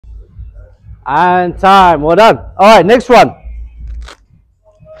And time. Well done. All right, next one.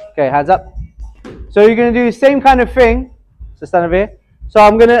 Okay, hands up. So you're going to do the same kind of thing. So stand over here. So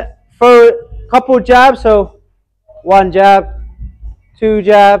I'm going to throw a couple jabs. So one jab, two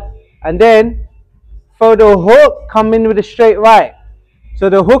jab, and then throw the hook, come in with a straight right. So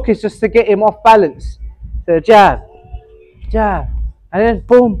the hook is just to get him off balance. So jab, jab, and then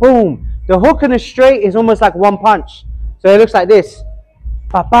boom, boom. The hook and the straight is almost like one punch. So it looks like this.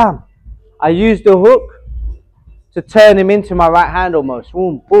 Bam, bam. I use the hook to turn him into my right hand almost.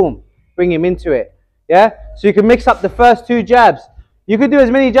 Boom, boom. Bring him into it. Yeah? So you can mix up the first two jabs. You could do as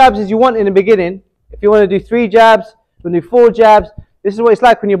many jabs as you want in the beginning. If you want to do 3 jabs, you can do 4 jabs. This is what it's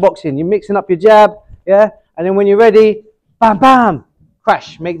like when you're boxing. You're mixing up your jab, yeah? And then when you're ready, bam, bam,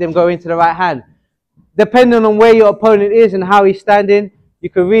 crash. Make them go into the right hand. Depending on where your opponent is and how he's standing, you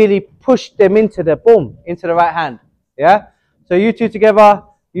can really push them into the, boom, into the right hand. Yeah? So you two together,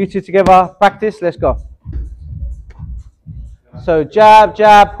 practice, let's go. So jab,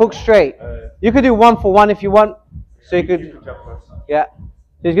 jab, hook straight. You could do 1 for 1 if you want. So you could, yeah.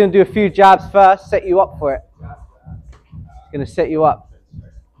 So he's going to do a few jabs first, set you up for it. He's going to set you up.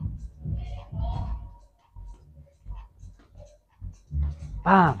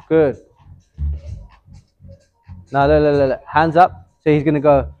 Bam, good. Now, look, hands up. So he's going to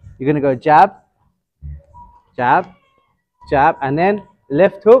go, you're going to go jab, jab, jab, and then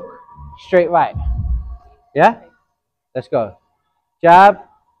left hook, straight right. Yeah? Let's go. Jab,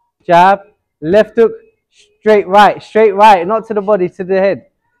 jab, left hook, straight right, not to the body, to the head.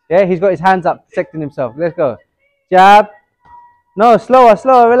 Yeah, he's got his hands up, protecting himself. Let's go. Jab. No, slower,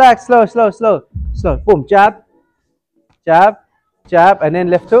 relax, slow. Boom, jab, jab, jab, and then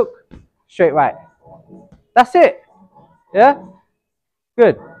left hook, straight right. That's it. Yeah?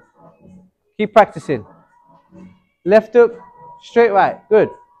 Good. Keep practicing. Left hook, straight right. Good.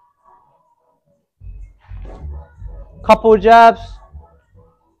 Couple jabs.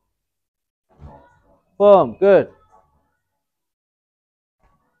 Boom, good.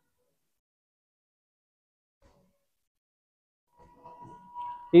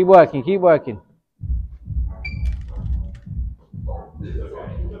 Keep working.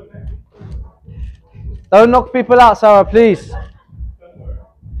 Don't knock people out, Sarah, please.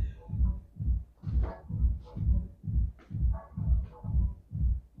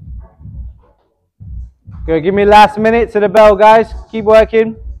 Good, give me last minute to the bell, guys. Keep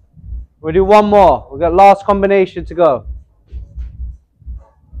working. We'll do one more. We've got last combination to go.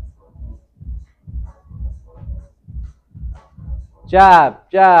 Jab,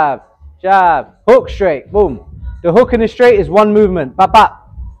 jab, jab. Hook straight. Boom. The hook and the straight is one movement. Bap, bap.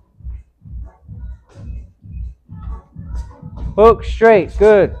 Hook straight.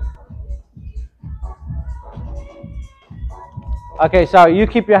 Good. Okay, so you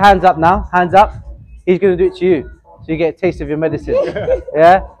keep your hands up now. Hands up. He's going to do it to you. So you get a taste of your medicine.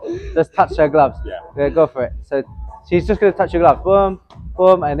 Yeah? Just touch her gloves. Yeah, go for it. So she's just going to touch your gloves. Boom,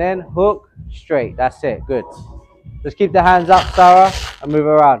 boom, and then hook straight. That's it. Good. Just keep the hands up, Sarah, and move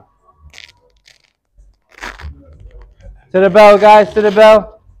around. To the bell, guys, to the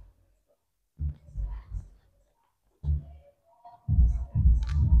bell.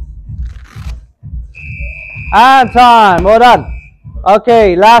 And time. Well done.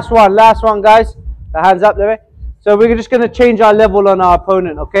 Okay, last one, guys. The hands up there. So we're just going to change our level on our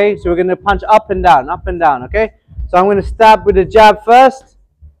opponent, okay? So we're going to punch up and down, okay? So I'm going to stab with the jab first.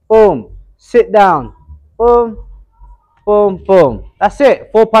 Boom. Sit down. Boom. Boom, boom. That's it.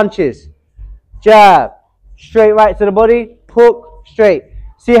 4 punches. Jab. Straight right to the body. Hook. Straight.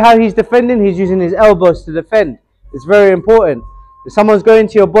 See how he's defending? He's using his elbows to defend. It's very important. If someone's going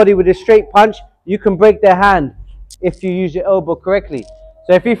to your body with a straight punch, you can break their hand if you use your elbow correctly.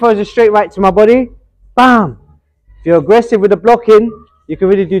 So if he throws a straight right to my body, bam. If you're aggressive with the blocking, you can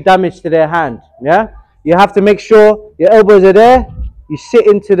really do damage to their hand. Yeah? You have to make sure your elbows are there. You sit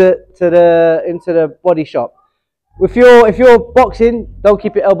into the body shot. If you're boxing, don't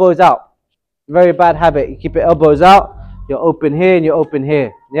keep your elbows out. Very bad habit. You keep your elbows out. You're open here and you're open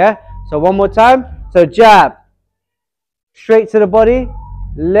here. Yeah? So one more time. So jab. Straight to the body.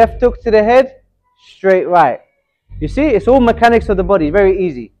 Left hook to the head. Straight right. You see? It's all mechanics of the body. Very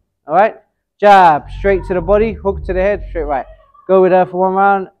easy. Alright? Jab. Straight to the body. Hook to the head. Straight right. Go with her for one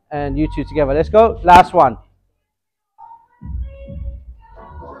round. And you two together. Let's go. Last one.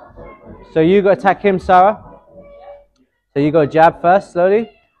 So you go attack him, Sarah. So you go jab first, slowly.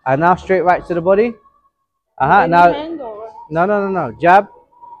 And now straight right to the body. Now. No. Jab.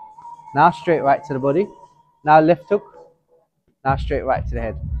 Now straight right to the body. Now left hook. Now straight right to the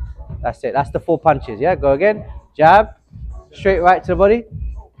head. That's it. That's the 4 punches. Yeah. Go again. Jab. Straight right to the body.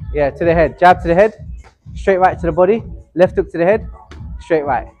 Yeah, to the head. Jab to the head. Straight right to the body. Left hook to the head. Straight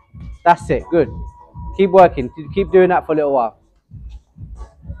right. That's it. Good. Keep working. Keep doing that for a little while.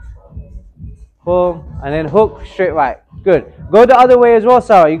 Boom. And then hook, straight right. Good. Go the other way as well,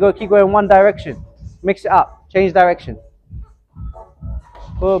 Sarah. You go keep going one direction. Mix it up. Change direction.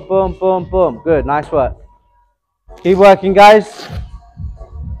 Boom, boom, boom, boom. Good. Nice work. Keep working, guys.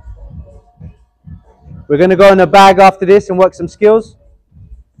 We're going to go in the bag after this and work some skills.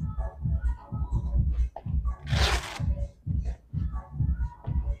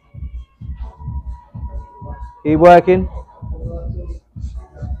 Keep working.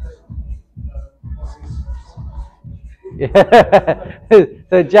 Yeah.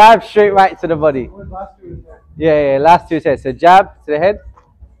 So jab, straight right to the body. Yeah, last two sets. So jab to the head.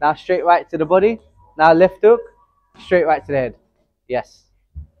 Now straight right to the body. Now left hook, straight right to the head. Yes.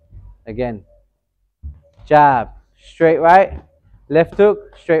 Again. Jab, straight right. Left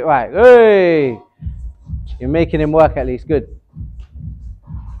hook, straight right. Hey! You're making him work at least. Good.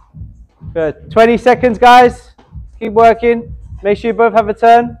 Good. 20 seconds, guys. Keep working. Make sure you both have a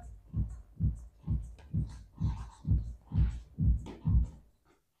turn.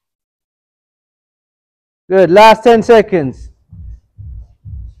 Good. Last 10 seconds.